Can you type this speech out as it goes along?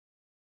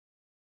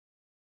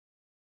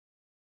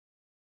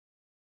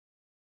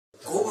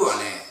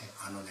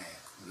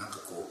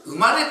生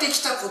まれて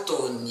きたこ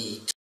と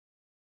に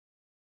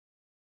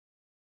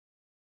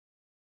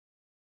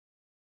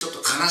ちょっと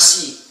悲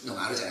しいの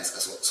があるじゃないです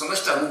か。その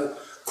人はもう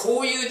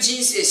こういう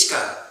人生しか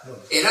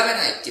選べ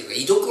ないっていうか、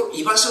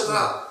居場所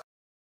が、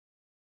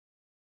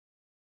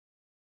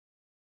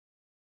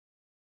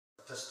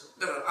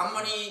だからあん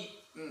まり、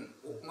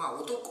まあ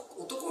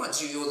男が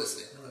重要です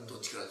ね。どっ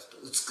ちかとい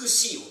うと美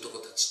しい男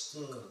たち、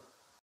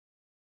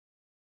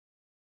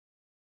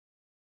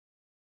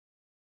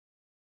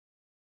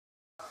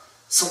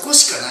そこ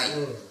しかない、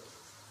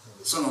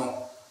そ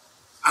の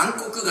暗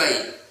黒街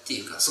って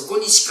いうか、そこ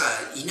にしか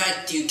いな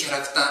いっていうキャ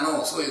ラクター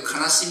のそういう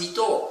悲しみ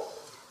と、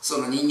そ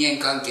の人間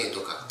関係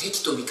とか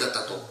敵と味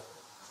方と、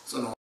そ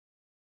の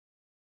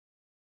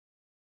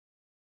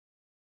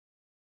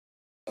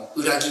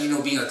裏切り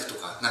の美学と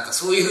か、なんか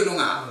そういうの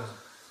が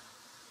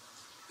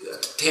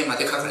テーマ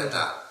で書かれ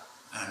た、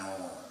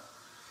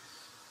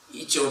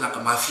一応なんか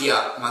マフィ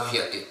アって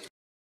言って、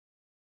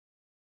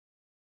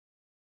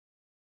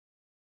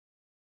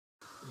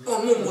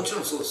もち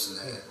ろんそうです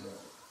ね。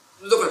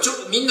だから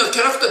みんなキ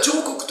ャラクター、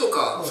彫刻と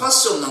かファッ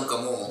ションなんか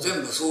も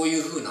全部そうい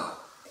う風な、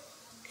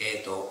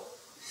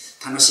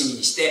楽しみ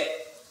にし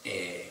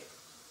て、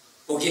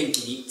お元気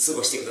に過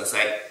ごしてくだ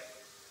さい。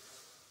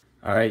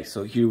Alright,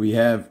 so here we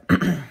have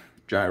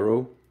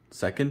Gyro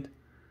second.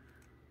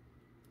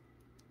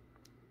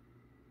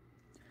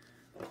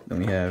 Then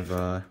we have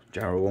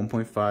Gyro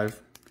 1.5,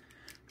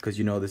 because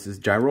you know this is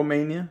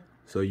Gyromania,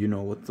 so you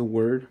know what's the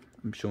word.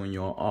 I'm showing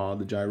you all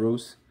the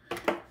gyros.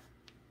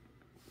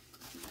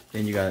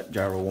 Then you got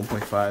Gyro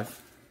 1.5,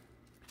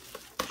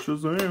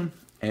 Shazam,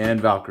 and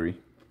Valkyrie.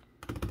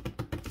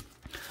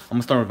 I'm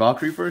gonna start with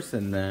Valkyrie first,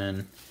 and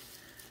then,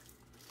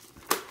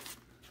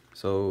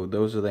 so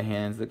those are the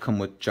hands that come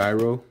with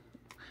Gyro.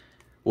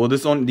 Well,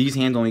 these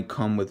hands only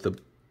come with the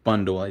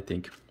bundle, I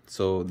think.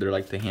 So they're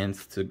like the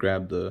hands to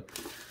grab the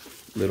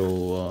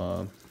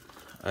little,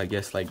 I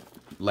guess like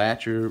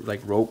latch or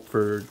like rope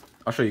for.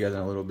 I'll show you guys in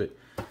a little bit.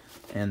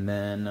 And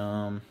then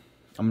I'm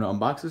gonna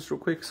unbox this real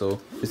quick. So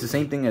it's the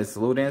same thing as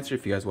Slow Dancer.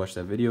 If you guys watched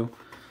that video,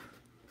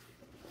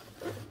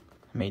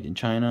 made in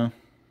China.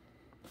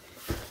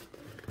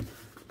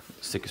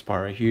 Sickest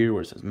part right here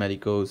where it says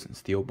Medicos and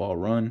Steel Ball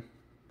Run.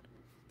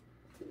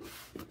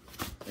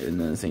 And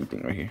then the same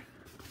thing right here.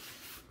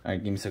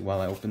 Alright, give me a sec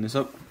while I open this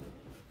up.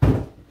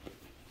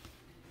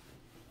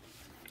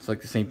 It's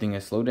like the same thing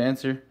as Slow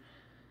Dancer.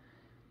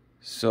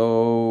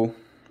 So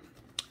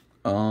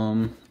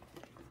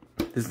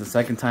this is the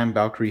second time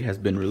Valkyrie has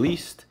been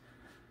released.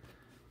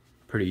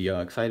 Pretty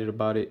excited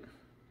about it.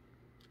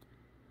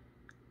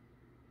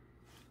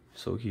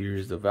 So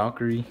here's the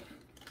Valkyrie,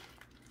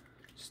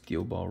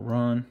 Steel Ball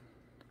Run,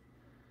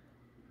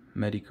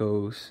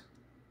 Medicos.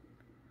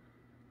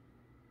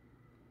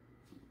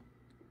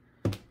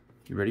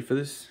 You ready for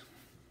this?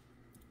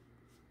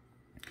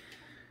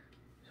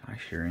 I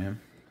sure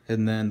am.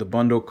 And then the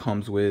bundle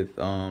comes with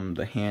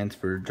the hands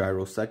for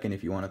Gyro second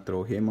if you want to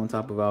throw him on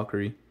top of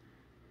Valkyrie.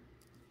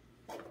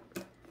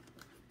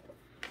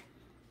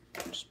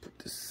 Just put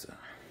this.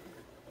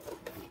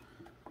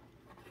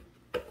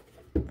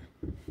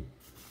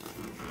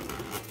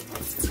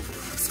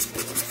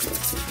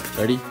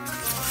 Ready?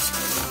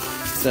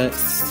 Set.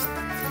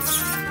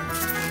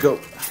 Go.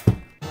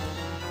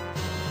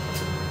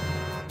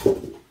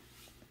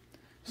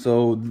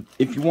 So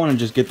if you want to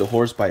just get the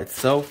horse by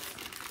itself,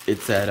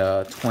 it's at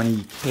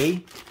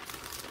 20K.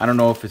 I don't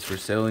know if it's for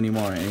sale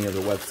anymore on any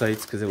other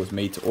websites because it was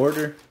made to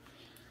order.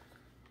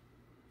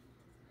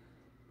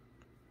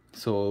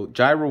 So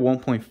Gyro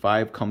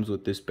 1.5 comes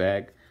with this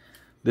bag.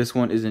 This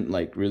one isn't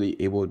like really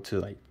able to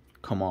like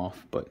come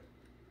off, but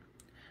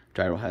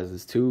Gyro has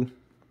this too.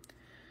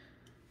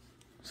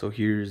 So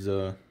here's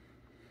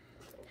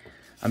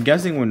I'm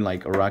guessing when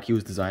like Araki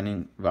was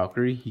designing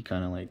Valkyrie, he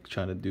kind of like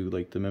tried to do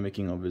like the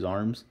mimicking of his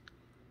arms.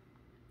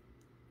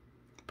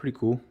 Pretty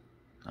cool.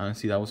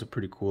 Honestly, that was a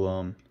pretty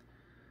cool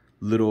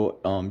little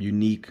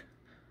unique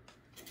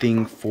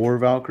thing for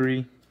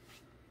Valkyrie.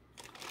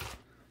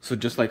 So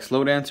just like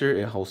Slow Dancer,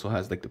 it also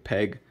has like the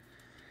peg,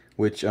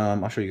 which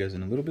I'll show you guys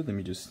in a little bit. Let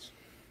me just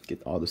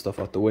get all the stuff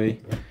out the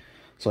way.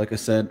 So like I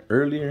said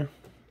earlier,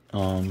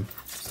 I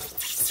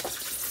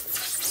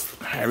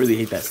really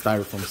hate that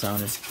styrofoam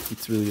sound.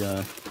 It's really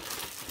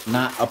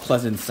not a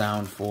pleasant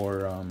sound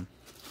for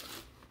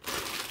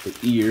the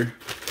ear.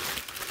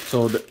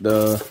 So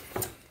the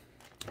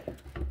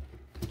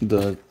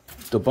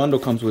bundle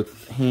comes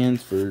with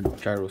hands for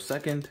Gyro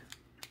second.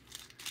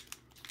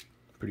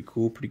 Pretty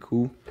cool, pretty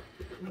cool.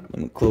 Let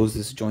me close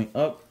this joint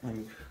up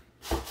and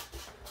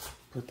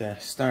put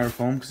that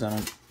styrofoam because I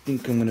don't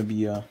think I'm gonna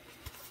be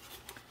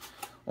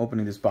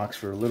opening this box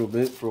for a little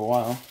bit, for a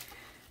while.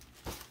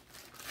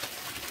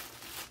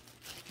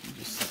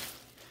 Just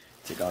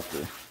take out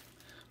the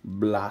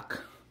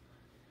block.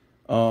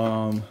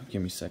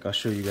 Give me a sec. I'll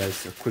show you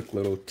guys a quick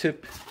little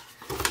tip.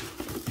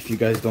 If you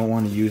guys don't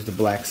want to use the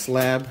black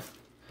slab,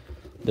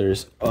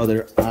 there's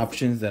other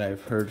options that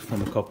I've heard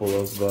from a couple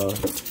of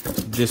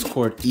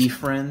Discord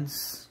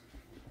friends.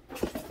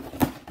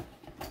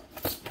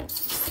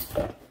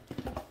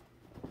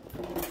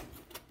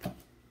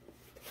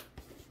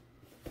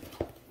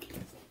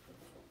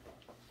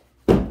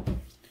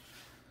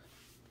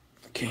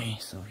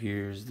 so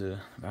here's the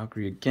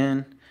Valkyrie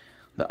again.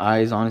 The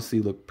eyes honestly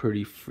look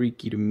pretty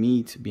freaky to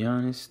me, to be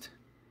honest,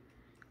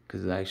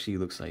 because it actually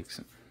looks like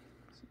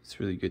it's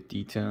really good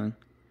detailing.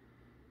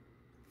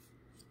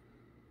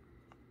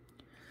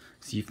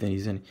 See if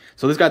there's any.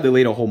 So this got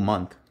delayed a whole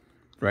month,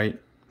 right?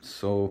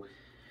 So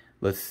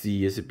let's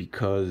see, is it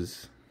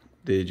because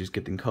they just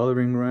get the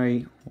coloring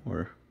right,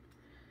 or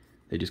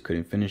they just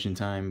couldn't finish in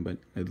time? But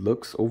it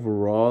looks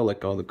overall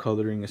like all the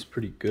coloring is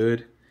pretty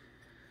good.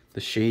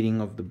 The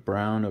shading of the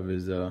brown of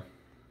his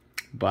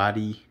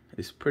body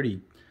is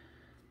pretty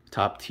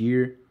top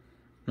tier.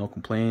 No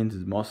complaints.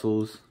 His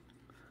muscles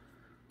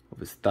of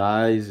his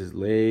thighs, his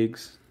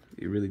legs,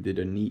 they really did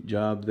a neat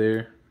job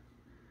there.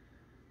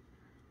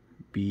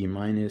 B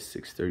minus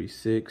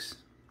 636.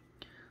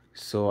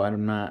 So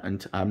I'm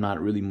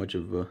not really much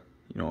of a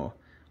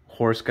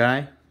horse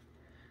guy,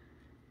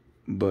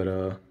 but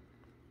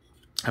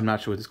I'm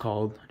not sure what it's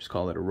called. I just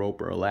call it a rope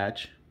or a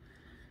latch.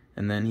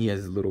 And then he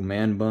has little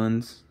man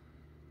buns.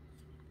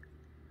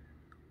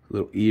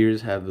 Little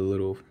ears have the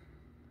little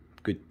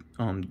good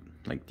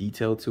like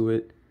detail to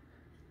it.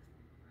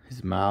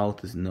 His mouth,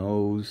 his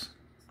nose.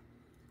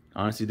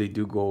 Honestly, they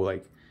do go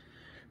like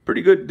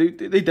pretty good.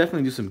 They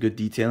definitely do some good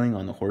detailing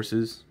on the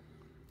horses.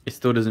 It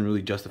still doesn't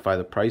really justify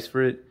the price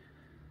for it,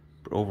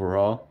 but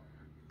overall,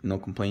 no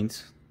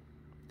complaints.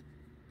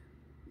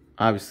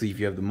 Obviously, if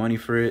you have the money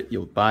for it,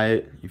 you'll buy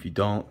it. If you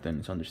don't, then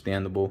it's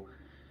understandable.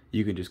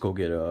 You can just go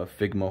get a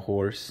Figma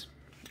horse.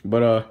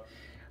 But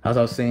as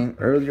I was saying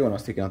earlier when I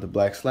was taking out the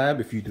black slab,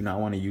 if you do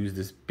not want to use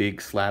this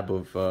big slab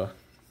of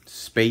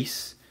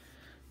space,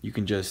 you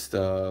can just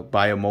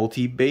buy a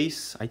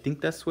multi-base. I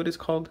think that's what it's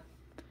called.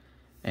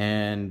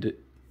 And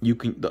you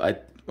can,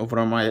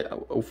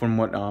 from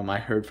what I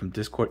heard from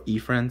Discord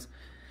e-friends,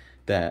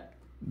 that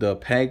the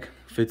peg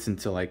fits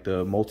into like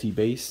the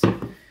multi-base.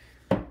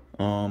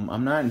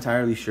 I'm not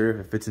entirely sure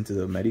if it fits into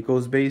the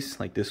Medico's base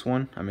like this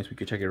one. I mean, we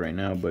could check it right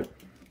now, but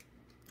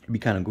it'd be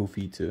kind of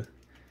goofy to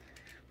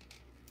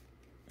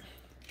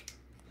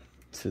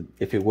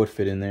if it would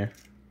fit in there.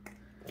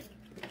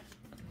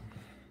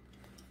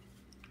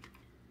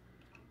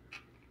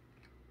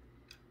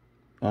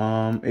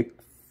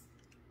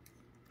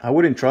 I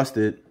wouldn't trust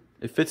it.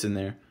 It fits in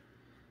there.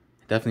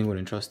 Definitely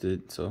wouldn't trust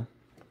it, so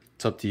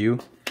it's up to you.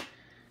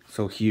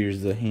 So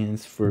here's the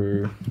hands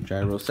for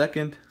Gyro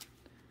second,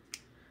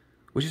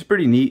 which is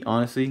pretty neat,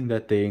 honestly,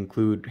 that they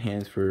include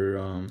hands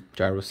for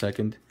Gyro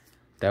second.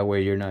 That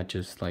way you're not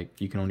just like,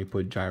 you can only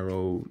put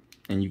Gyro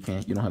and you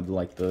don't have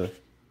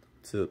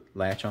to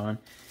latch on.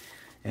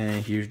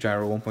 And here's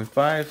Gyro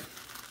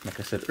 1.5. Like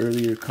I said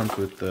earlier, it comes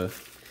with the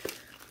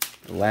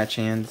latch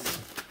hands.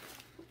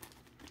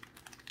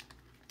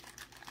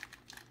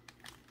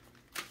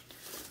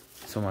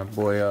 So my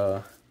boy,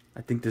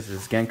 I think this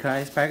is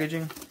Genkai's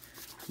packaging.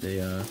 They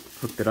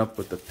hooked it up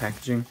with the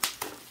packaging.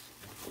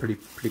 Pretty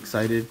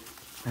excited.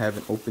 I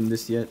haven't opened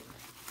this yet.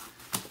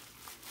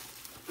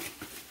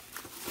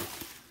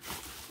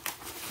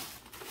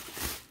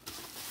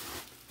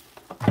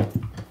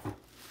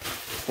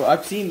 So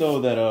I've seen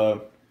though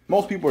that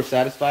most people are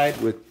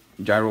satisfied with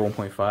Gyro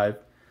 1.5.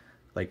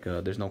 Like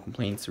there's no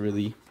complaints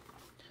really.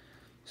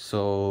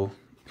 So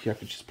here I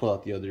could just pull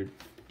out the other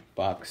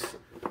box.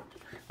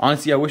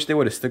 Honestly, I wish they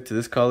would have stuck to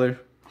this color,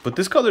 but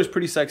this color is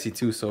pretty sexy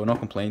too, so no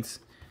complaints.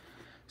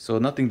 So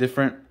nothing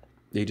different.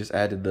 They just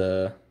added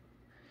the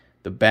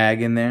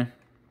bag in there.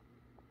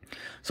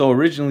 So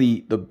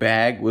originally the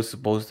bag was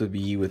supposed to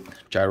be with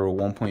Gyro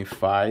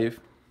 1.5,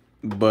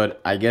 but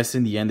I guess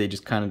in the end they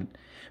just kind of,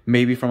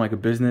 maybe from like a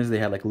business, they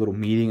had like a little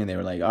meeting and they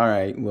were like, all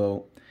right,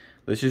 well,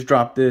 let's just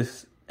drop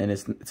this and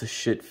it's a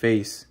shit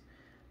face,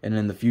 and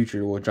in the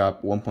future we'll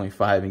drop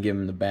 1.5 and give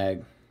him the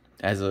bag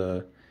as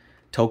a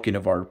token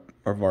of our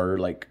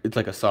like, it's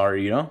like a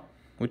sorry,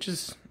 which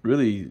is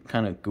really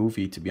kind of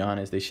goofy, to be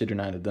honest. They should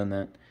not have done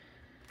that.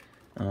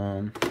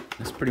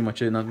 That's pretty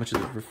much it. Not much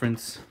of the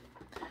reference.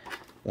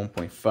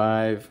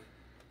 1.5.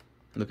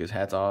 Look, his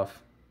hat's off.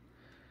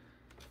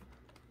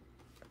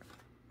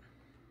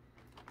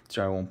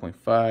 Gyro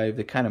 1.5.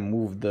 They kind of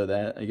moved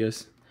that, I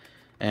guess.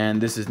 And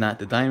this is not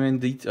the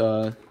diamond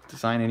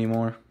design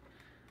anymore.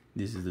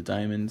 This is the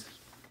diamonds,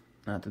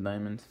 not the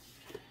diamonds.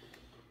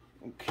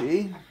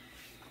 Okay.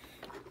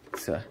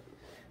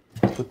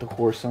 Let's put the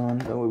horse on,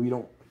 that way we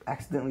don't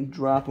accidentally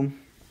drop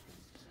him.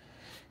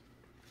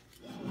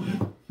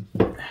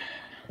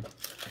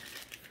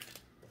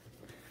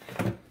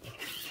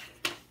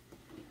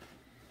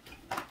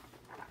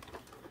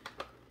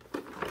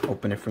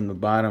 Open it from the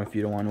bottom if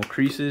you don't want no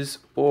creases,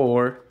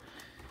 or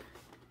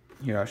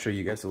here I'll show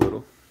you guys a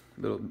little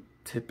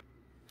tip.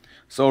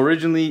 So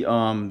originally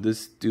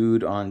this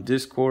dude on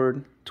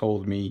Discord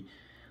told me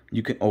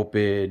you can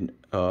open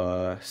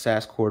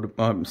SAS cord,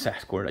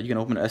 you can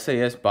open an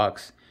SAS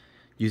box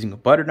using a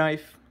butter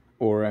knife,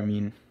 or I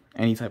mean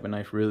any type of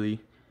knife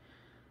really,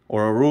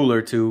 or a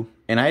ruler too.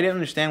 And I didn't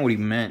understand what he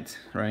meant,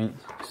 right?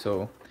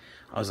 So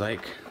I was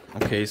like,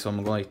 okay, so I'm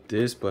gonna go like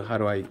this, but how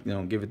do I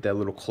give it that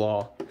little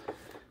claw?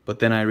 But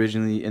then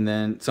and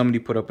then somebody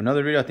put up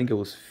another video, I think it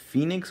was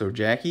Phoenix or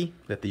Jackie,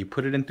 that you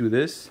put it in through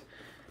this,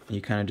 and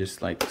you kind of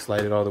just like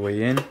slide it all the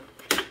way in,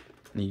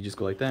 and you just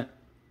go like that.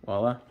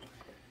 Voila.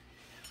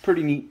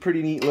 Pretty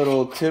neat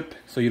little tip,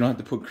 so you don't have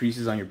to put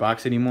creases on your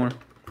box anymore.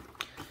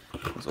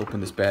 Let's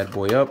open this bad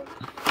boy up.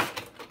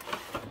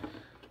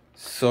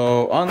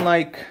 So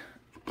unlike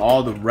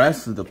all the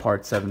rest of the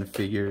Part 7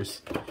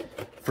 figures,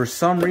 for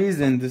some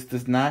reason this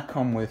does not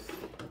come with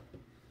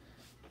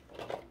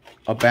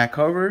a back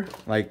cover,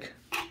 like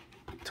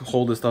to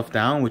hold the stuff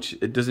down, which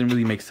it doesn't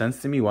really make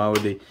sense to me. Why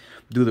would they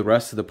do the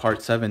rest of the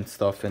Part 7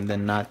 stuff and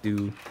then not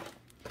do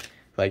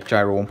like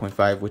Gyro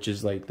 1.5, which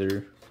is like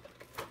their,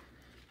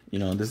 you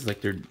know, this is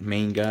like their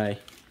main guy.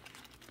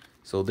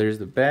 So there's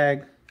the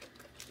bag.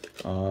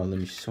 Let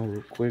me show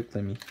real quick.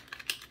 Let me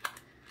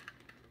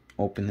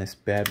open this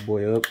bad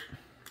boy up.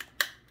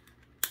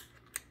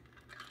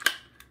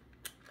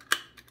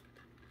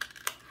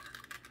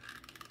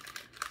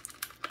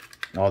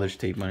 Oh, there's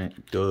tape on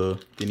it. Duh.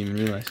 Didn't even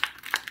realize.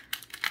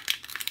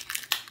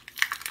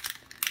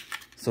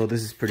 So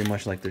this is pretty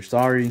much like their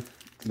sorry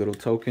little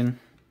token.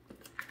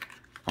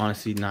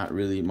 Honestly, not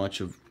really much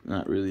of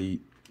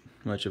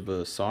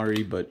a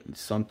sorry, but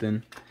it's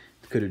something.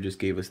 Could have just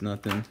gave us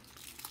nothing.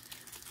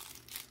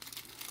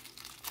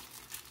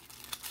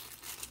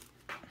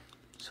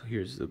 So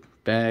here's the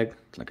bag.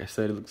 Like I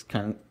said, it looks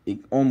kind of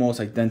almost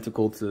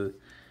identical to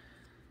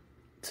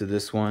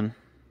this one.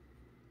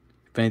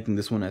 If anything,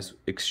 this one has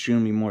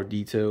extremely more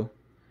detail.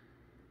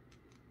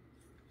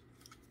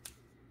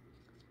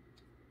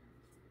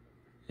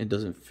 It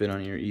doesn't fit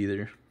on here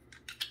either.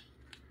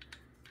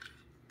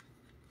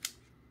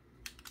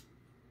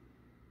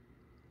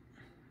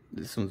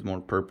 This one's more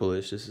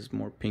purplish. This is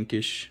more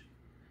pinkish.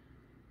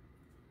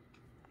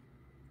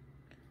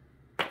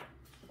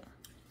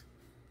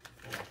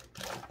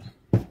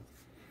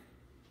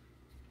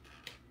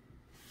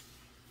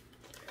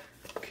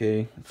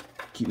 Okay,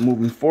 keep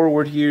moving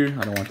forward here.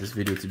 I don't want this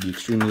video to be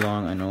extremely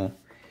long. I know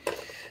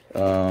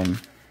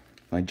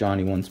my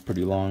Johnny one's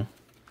pretty long.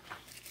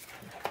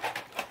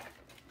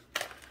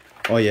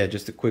 Oh yeah,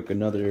 just a quick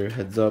another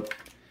heads up.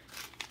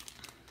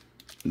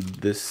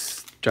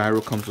 This Gyro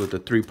comes with a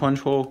 3 punch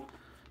hole,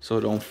 so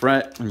don't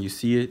fret when you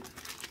see it.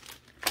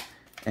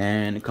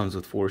 And it comes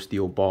with 4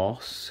 steel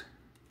balls.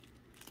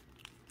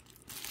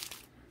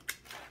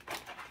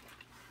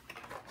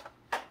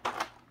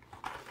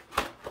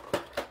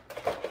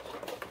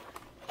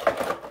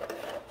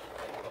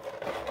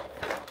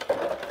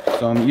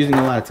 So I'm using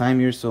a lot of time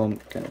here, so I'm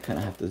gonna kind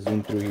of have to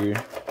zoom through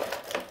here.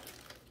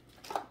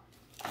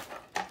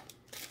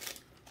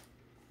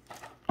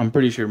 I'm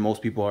pretty sure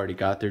most people already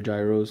got their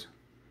gyros.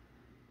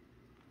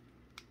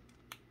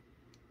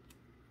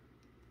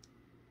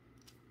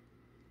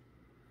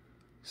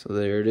 So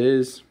there it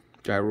is,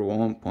 Gyro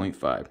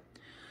 1.5.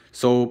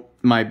 So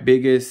my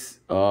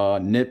biggest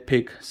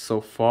nitpick so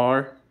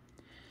far,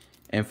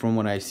 and from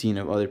what I've seen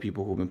of other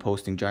people who've been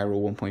posting Gyro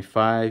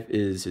 1.5,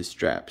 is his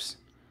straps.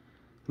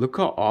 Look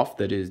how off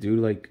that is, dude.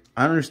 Like,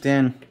 I don't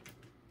understand.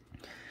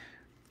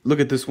 Look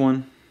at this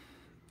one.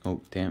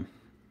 Oh, damn.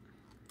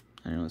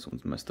 I know this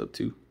one's messed up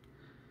too.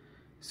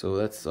 So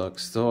that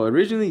sucks. So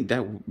originally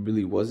that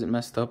really wasn't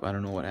messed up. I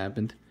don't know what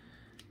happened.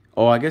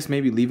 Oh, I guess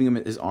maybe leaving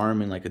his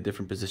arm in like a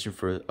different position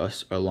for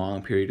a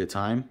long period of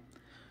time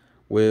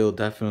will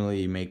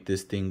definitely make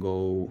this thing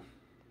go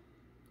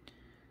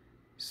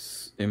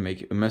and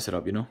make it mess it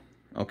up, you know.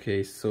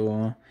 Okay,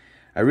 so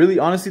I really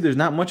honestly there's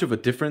not much of a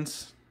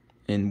difference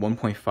in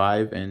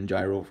 1.5 and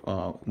Gyro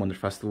Wonder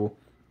Festival.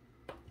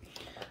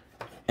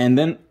 And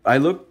then I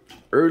looked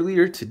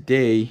earlier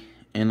today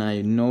and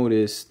I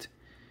noticed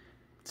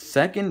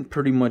second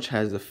pretty much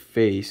has a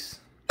face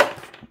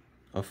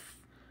of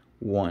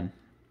 1.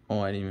 Oh,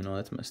 I didn't even know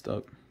that's messed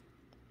up.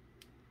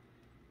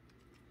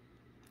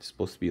 It's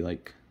supposed to be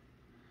like,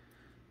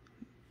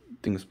 I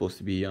think it's supposed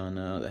to be on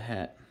the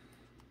hat.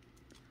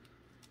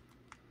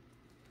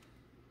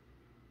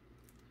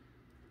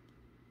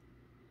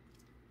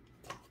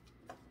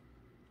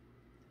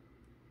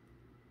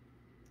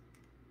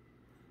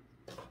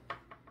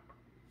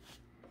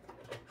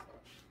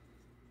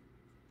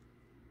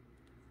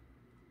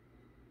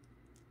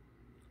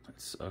 That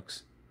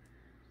sucks.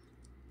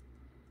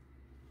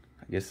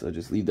 I guess I'll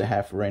just leave the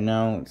hat for right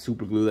now and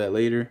super glue that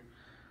later.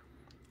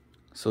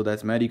 So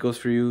that's Medicos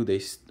for you. They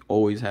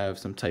always have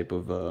some type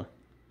of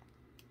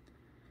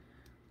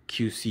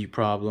QC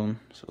problem.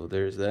 So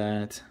there's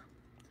that.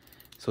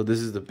 So this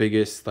is the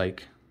biggest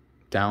like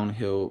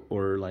downhill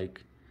or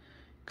like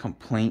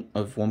complaint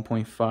of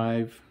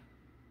 1.5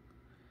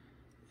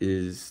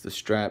 is the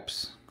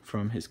straps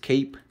from his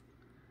cape.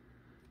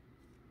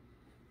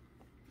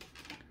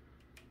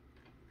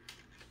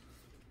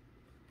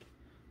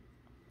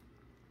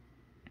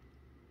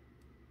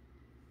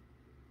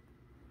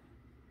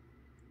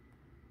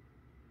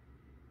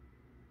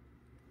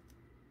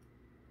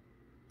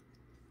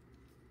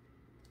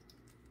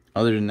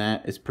 Other than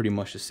that, it's pretty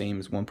much the same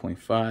as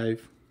 1.5.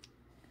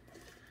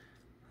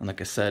 And like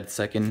I said,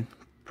 second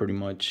pretty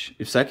much,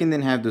 if second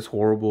didn't have this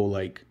horrible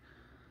like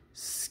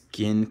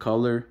skin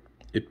color,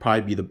 it'd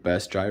probably be the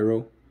best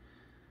gyro.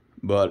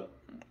 But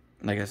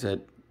like I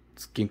said,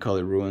 skin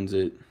color ruins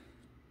it.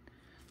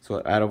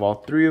 So out of all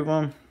three of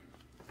them,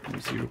 let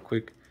me see real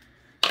quick.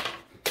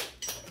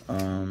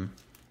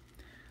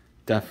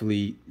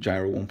 Definitely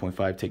Gyro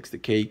 1.5 takes the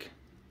cake.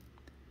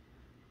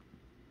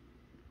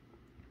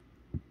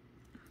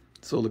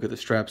 So look at the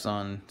straps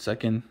on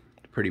second,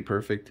 pretty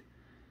perfect.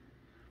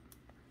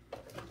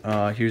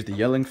 Here's the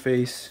yelling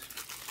face.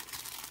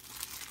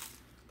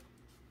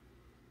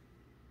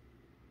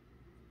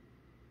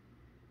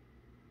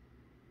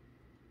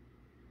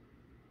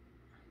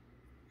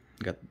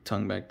 Got the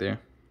tongue back there.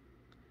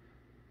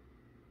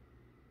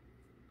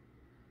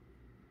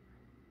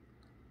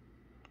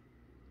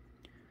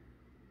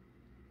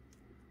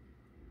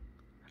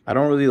 I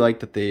don't really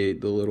like that the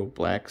little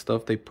black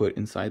stuff they put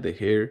inside the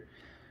hair.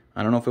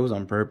 I don't know if it was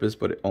on purpose,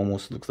 but it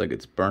almost looks like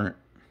it's burnt,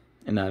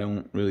 and I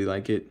don't really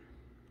like it.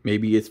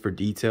 Maybe it's for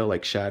detail,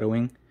 like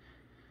shadowing,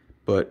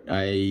 but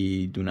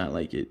I do not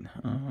like it.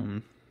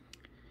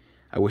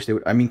 I wish they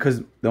would. I mean,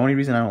 because the only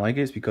reason I don't like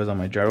it is because on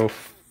my Gyro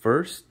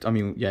first,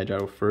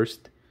 Gyro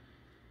first,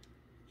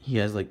 he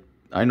has like,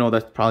 I know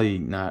that's probably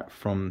not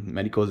from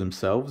Medicos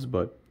themselves,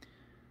 but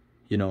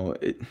you know,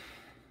 it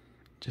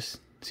just,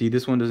 see,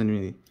 this one doesn't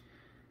really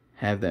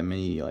have that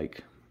many,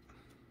 like,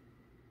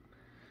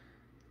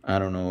 I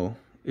don't know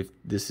if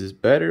this is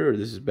better or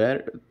this is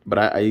better, but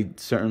I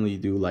certainly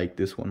do like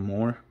this one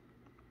more.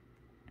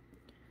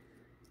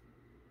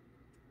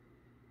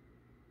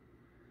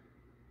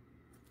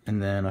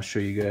 And then I'll show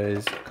you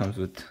guys, it comes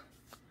with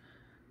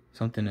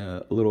something,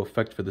 a little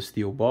effect for the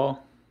steel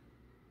ball.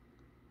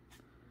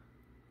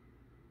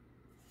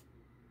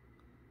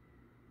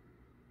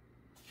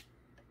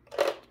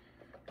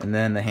 And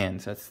then the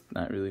hands, that's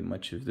not really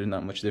much, there's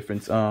not much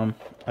difference. I'll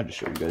just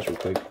show you guys real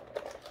quick.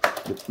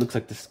 It looks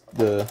like this,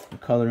 the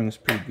coloring is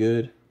pretty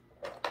good.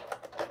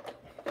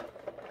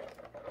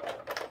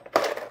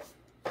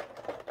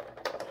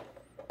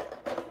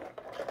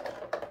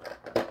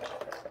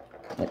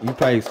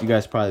 You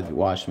guys probably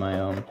watched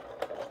my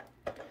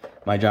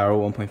my Gyro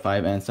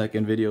 1.5 and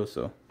second video,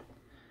 so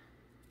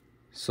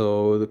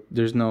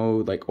there's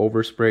no like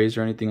oversprays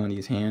or anything on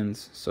these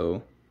hands.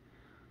 So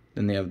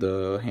then they have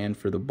the hand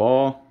for the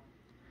ball,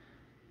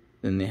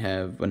 then they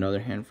have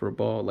another hand for a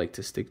ball, like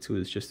to stick to.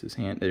 It's just this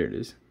hand, there it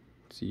is.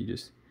 So you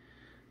just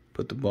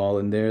put the ball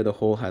in there. The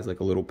hole has like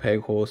a little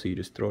peg hole, so you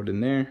just throw it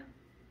in there,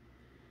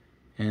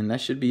 and that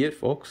should be it,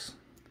 folks.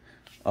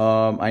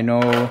 I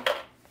know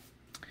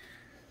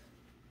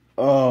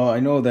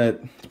that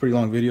it's a pretty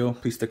long video.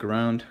 Please stick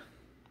around.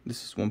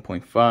 This is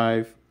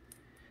 1.5.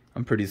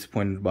 I'm pretty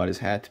disappointed about his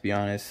hat, to be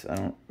honest. I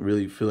don't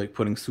really feel like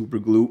putting super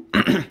glue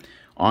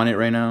on it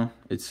right now.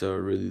 It's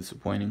really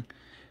disappointing.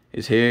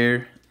 His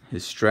hair,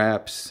 his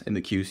straps, and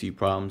the QC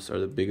problems are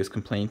the biggest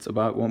complaints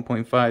about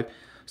 1.5.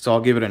 So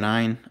I'll give it a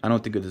 9. I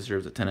don't think it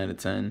deserves a 10 out of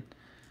 10.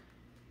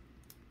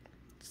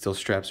 Still,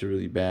 straps are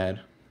really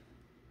bad.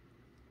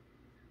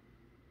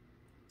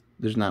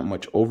 There's not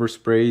much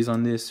oversprays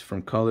on this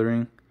from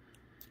coloring.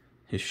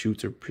 His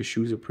shoes are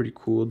pretty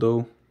cool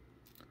though.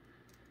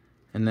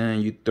 And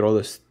then you throw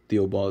the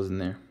steel balls in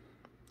there.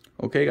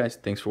 Okay guys,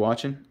 thanks for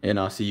watching, and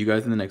I'll see you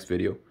guys in the next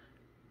video.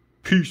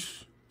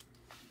 Peace.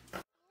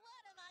 What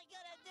am I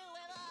gonna do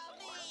with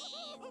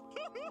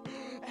all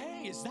these?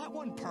 Hey, is that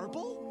one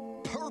purple?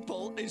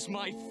 Purple is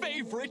my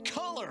favorite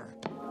color.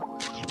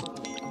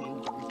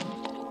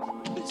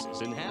 This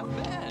isn't half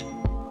bad.